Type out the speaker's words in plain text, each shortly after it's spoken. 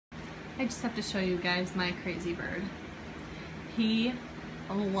I just have to show you guys my crazy bird. He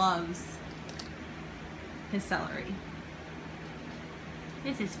loves his celery.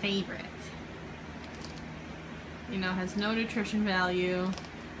 It's his favorite. You know, has no nutrition value,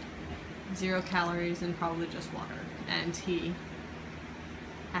 0 calories, and probably just water. And he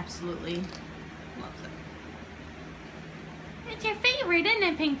absolutely loves it. It's your favorite, isn't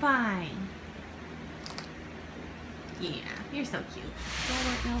it, Pink Pie? Yeah, you're so cute. Well,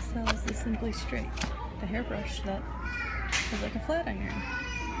 what now sells the Simply Straight, the hairbrush that is like a flat iron.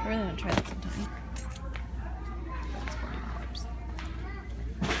 I really want to try that sometime. That's $40.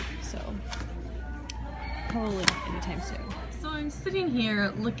 So, probably not anytime soon. So I'm sitting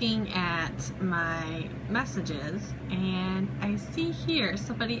here looking at my messages, and I see here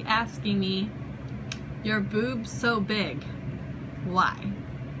somebody asking me, "Your boob's so big, why?"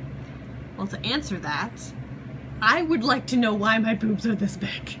 Well, to answer that, I would like to know why my boobs are this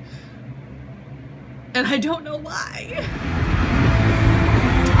big. And I don't know why.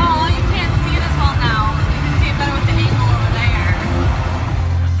 Oh, you can't see it as well now. You can see it better with the angle over there.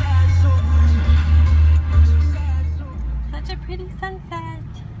 Such a pretty sunset.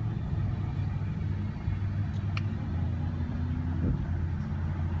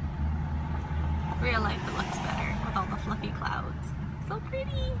 Real life, it looks better with all the fluffy clouds. So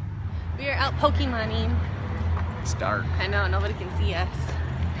pretty. We are out Pokemoning. It's dark. I know, nobody can see us.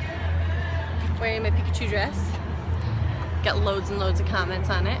 Wearing my Pikachu dress. Got loads and loads of comments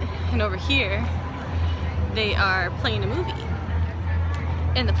on it. And over here, they are playing a movie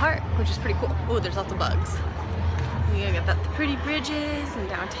in the park, which is pretty cool. Oh, there's lots of bugs. We got the pretty bridges and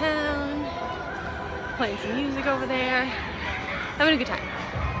downtown. Playing some music over there. Having a good time.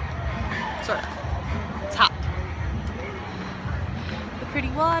 Sort of. It's hot. The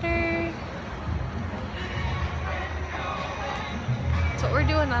pretty water. That's what we're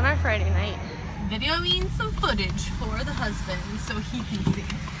doing on our Friday night. Videoing some footage for the husband so he can see.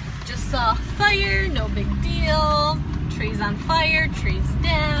 Just saw fire, no big deal. Trees on fire, trees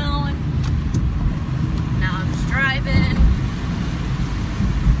down. Now I'm just driving.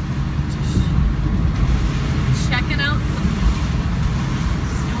 Just checking out some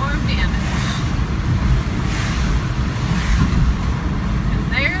storm damage. Because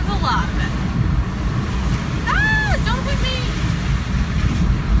there's a lot of it. Ah, don't hit me!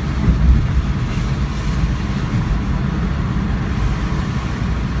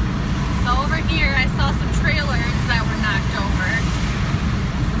 Here I saw some trailers that were knocked over.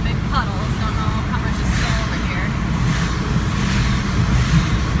 Some big puddles. Don't know how much is still over here.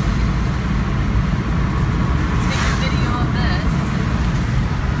 Take a video of this.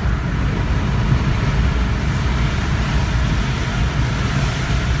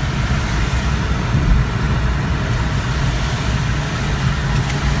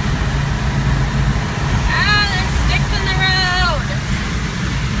 Ah, there's sticks in the road.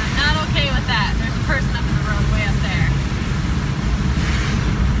 I'm not okay with that. There's a person up in the road way up there.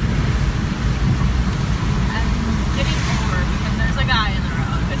 I'm getting over because there's a guy in the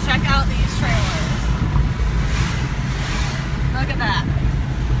road. But check out these trailers. Look at that.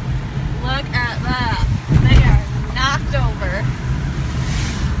 Look at that. They are knocked over.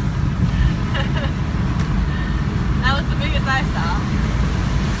 That was the biggest I saw.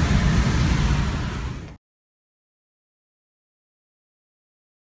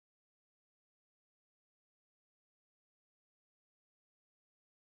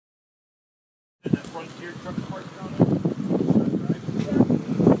 That frontier truck park down there.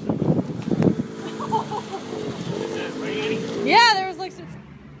 Yeah, there was like some.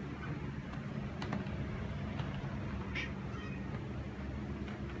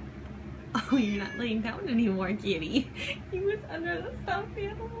 Oh, you're not laying down anymore, kitty. He was under the stuffed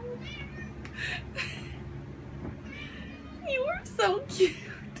animal. You were so cute.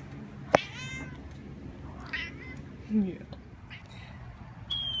 Yeah.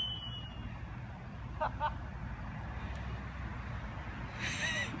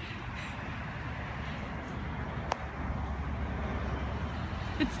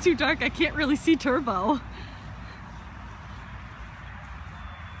 It's too dark, I can't really see Turbo.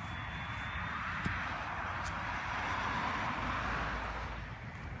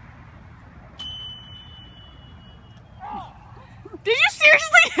 Did you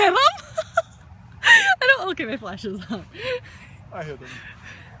seriously hit him? I don't look at my flashes on. I hit him.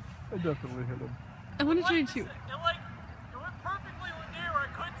 I definitely hit him. I want to try and shoot. It went perfectly near where I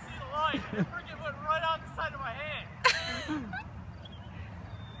couldn't see the line. It freaking went right on the side of my hand.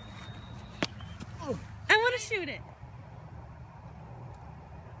 I want to shoot it.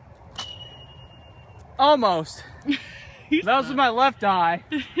 Almost. That was with my left eye.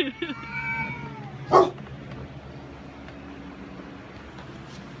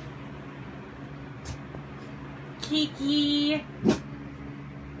 Kiki.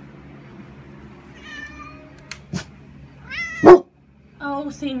 Oh,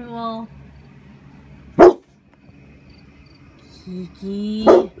 Samuel.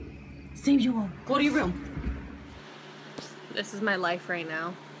 Kiki. Samuel, go to your room. This is my life right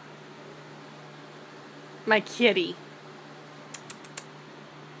now. My kitty.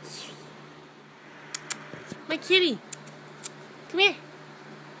 My kitty. Come here.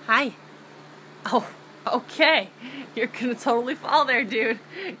 Hi. Oh, okay. You're gonna totally fall there, dude.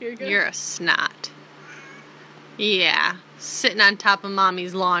 You're a snot. Yeah, sitting on top of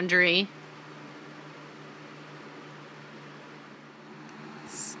mommy's laundry.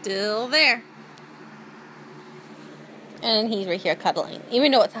 Still there. And he's right here cuddling.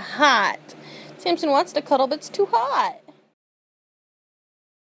 Even though it's hot. Samson wants to cuddle, but it's too hot.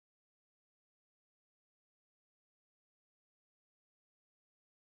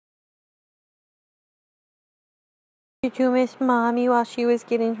 Did you miss Mommy while she was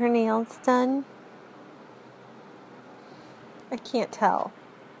getting her nails done? I can't tell.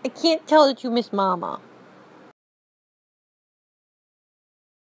 I can't tell that you miss Mama.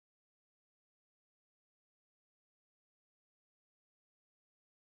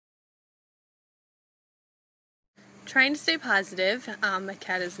 Trying to stay positive. My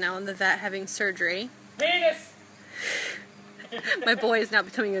cat is now in the vet having surgery. Penis! My boy is now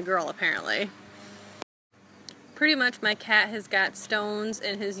becoming a girl, apparently. Pretty much my cat has got stones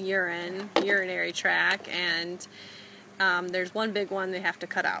in his urinary tract, and there's one big one they have to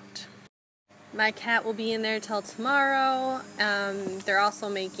cut out. My cat will be in there till tomorrow. They're also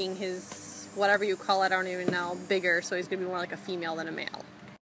making his, whatever you call it, I don't even know, bigger, so he's going to be more like a female than a male.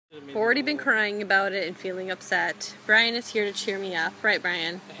 I've already been crying about it and feeling upset. Brian is here to cheer me up. Right,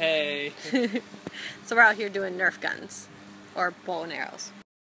 Brian? Hey. So we're out here doing Nerf guns. Or bow and arrows.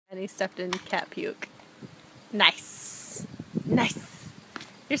 And he stepped in cat puke. Nice. Nice.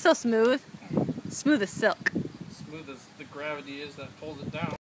 You're so smooth. Smooth as silk. Smooth as the gravity is that pulls it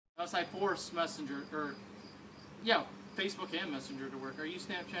down. Unless I force Messenger, or, yeah, Facebook and Messenger to work. Are you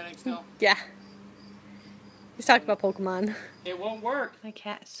Snapchatting still? Yeah. He's talking about Pokemon. It won't work. My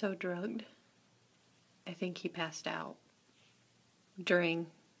cat is so drugged. I think he passed out during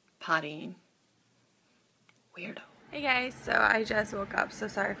pottying. Weirdo. Hey guys, so I just woke up, so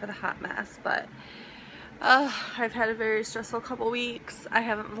sorry for the hot mess, but I've had a very stressful couple weeks. I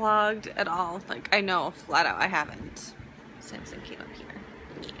haven't vlogged at all. Like, I know, flat out, I haven't. Samson came up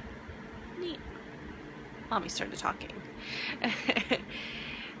here. Neat. Mommy started talking.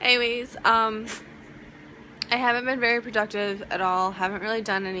 Anyways, I haven't been very productive at all. Haven't really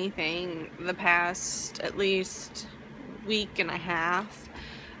done anything the past at least week and a half.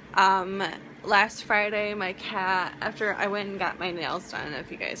 Last Friday, my cat, after I went and got my nails done,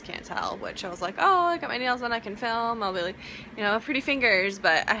 if you guys can't tell, which I was like, oh, I got my nails done, I can film. I'll be like, you know, pretty fingers,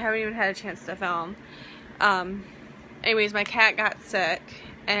 but I haven't even had a chance to film. Anyways, my cat got sick,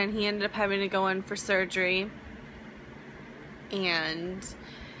 and he ended up having to go in for surgery. And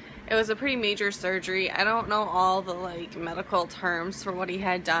it was a pretty major surgery. I don't know all the like medical terms for what he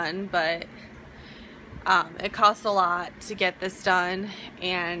had done, but it cost a lot to get this done,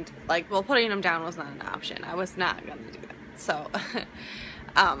 and like, well, putting him down was not an option. I was not gonna do that. So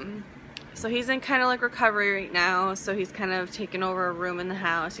so he's in kind of like recovery right now, so he's kind of taken over a room in the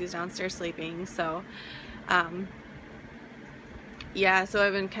house. He's downstairs sleeping, so yeah, so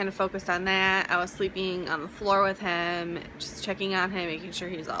I've been kind of focused on that. I was sleeping on the floor with him, just checking on him, making sure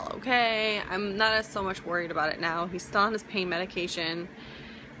he's all okay. I'm not so much worried about it now. He's still on his pain medication,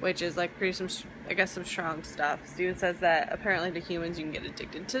 which is like pretty I guess some strong stuff. Steven says that apparently to humans you can get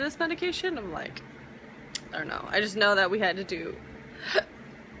addicted to this medication. I'm like, I don't know. I just know that we had to do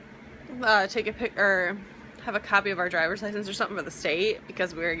take a pic or have a copy of our driver's license or something for the state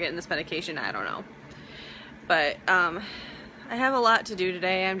because we were getting this medication. I don't know, but I have a lot to do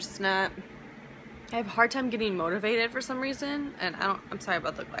today. I'm just not, I have a hard time getting motivated for some reason, and I'm sorry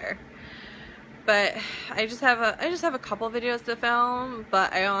about the glare. But I just have a couple videos to film,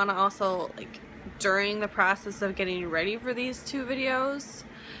 but I want to also, like, during the process of getting ready for these 2 videos,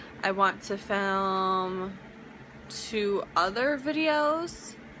 I want to film 2 other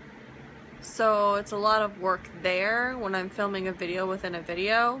videos. So it's a lot of work there when I'm filming a video within a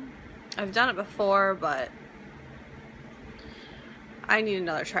video. I've done it before, but I need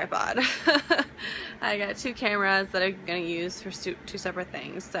another tripod. I got 2 cameras that I'm going to use for 2 separate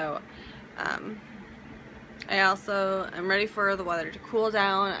things. So I'm ready for the weather to cool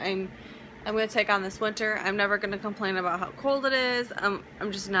down. I'm I'm gonna take on this winter. I'm never gonna complain about how cold it is. I'm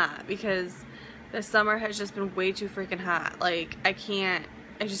just not, because this summer has just been way too freaking hot. Like, I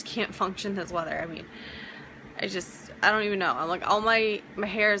just can't function this weather. I mean, I don't even know. I'm like, all my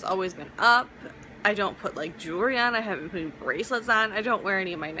hair has always been up. I don't put like jewelry on. I haven't put bracelets on. I don't wear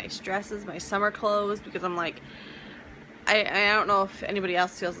any of my nice dresses, my summer clothes, because I'm like, I don't know if anybody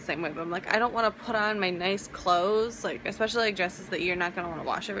else feels the same way, but I'm like, I don't want to put on my nice clothes, like especially like dresses that you're not going to want to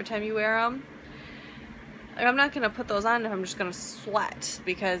wash every time you wear them. Like, I'm not going to put those on if I'm just going to sweat,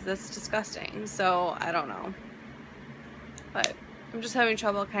 because that's disgusting. So I don't know, but I'm just having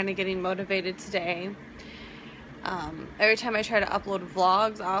trouble kind of getting motivated today. Every time I try to upload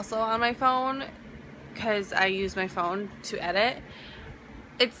vlogs also on my phone, because I use my phone to edit,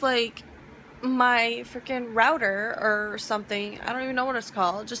 it's like my freaking router or something, I don't even know what it's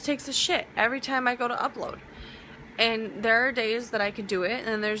called, just takes a shit every time I go to upload. And there are days that I can do it, and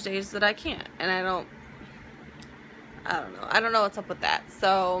then there's days that I can't, and I don't know what's up with that.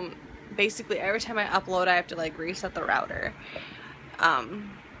 So basically every time I upload, I have to like reset the router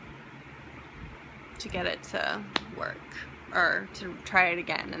to get it to work, or to try it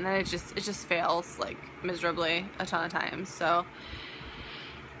again, and then it just fails like miserably a ton of times. So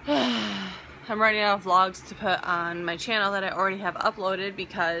I'm running out of vlogs to put on my channel that I already have uploaded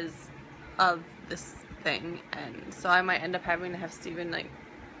because of this thing, and so I might end up having to have Steven like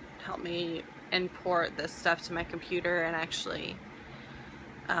help me import this stuff to my computer and actually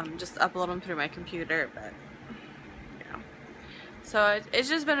just upload them through my computer. But so it's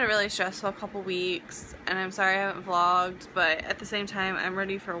just been a really stressful couple weeks, and I'm sorry I haven't vlogged, but at the same time, I'm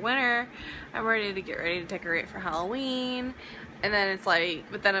ready for winter. I'm ready to get ready to decorate for Halloween. And then it's like,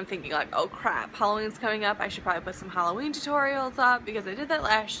 but then I'm thinking like, oh crap, Halloween's coming up. I should probably put some Halloween tutorials up, because I did that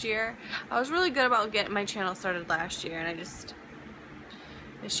last year. I was really good about getting my channel started last year, and this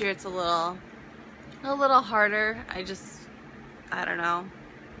year it's a little harder. I don't know.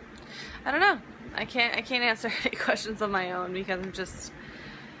 I can't answer any questions on my own, because I'm just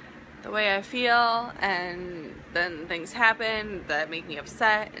the way I feel, and then things happen that make me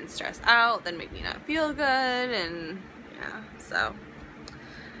upset and stress out, then make me not feel good, and yeah, so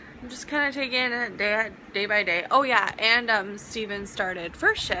I'm just kind of taking it day by day. Oh yeah, and Steven started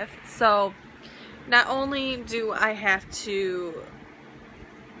first shift, so not only do I have to,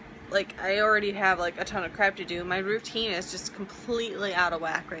 like, I already have like a ton of crap to do, my routine is just completely out of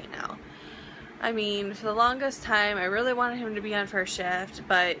whack right now. I mean, for the longest time, I really wanted him to be on first shift,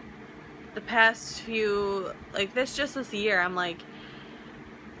 but the past few, like this year, I'm like,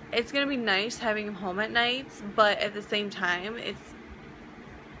 it's gonna be nice having him home at nights, but at the same time,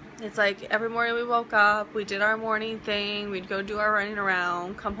 it's like every morning we woke up, we did our morning thing, we'd go do our running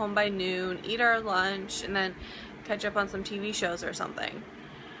around, come home by noon, eat our lunch, and then catch up on some TV shows or something.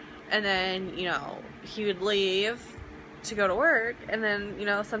 And then, you know, he would leave to go to work, and then, you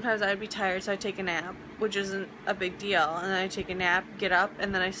know, sometimes I'd be tired, so I'd take a nap, which isn't a big deal, and then I'd take a nap, get up,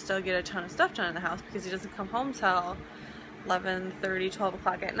 and then I still get a ton of stuff done in the house, because he doesn't come home till 11:30, 12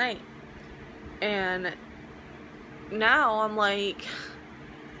 o'clock at night. And now I'm like,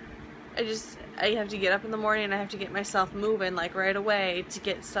 I have to get up in the morning, and I have to get myself moving like right away to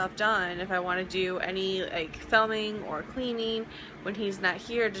get stuff done if I want to do any like filming or cleaning when he's not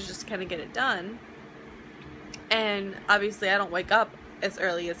here, to just kind of get it done. And obviously I don't wake up as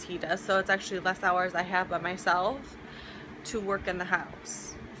early as he does, so it's actually less hours I have by myself to work in the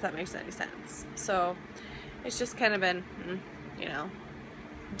house, if that makes any sense. So it's just kind of been, you know,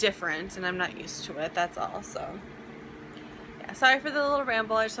 different, and I'm not used to it, that's all. So yeah, sorry for the little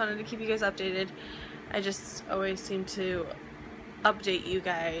ramble. I just wanted to keep you guys updated. I just always seem to update you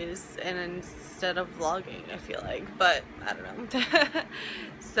guys, and instead of vlogging, I feel like, but I don't know.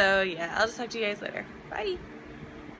 So yeah, I'll just talk to you guys later. Bye.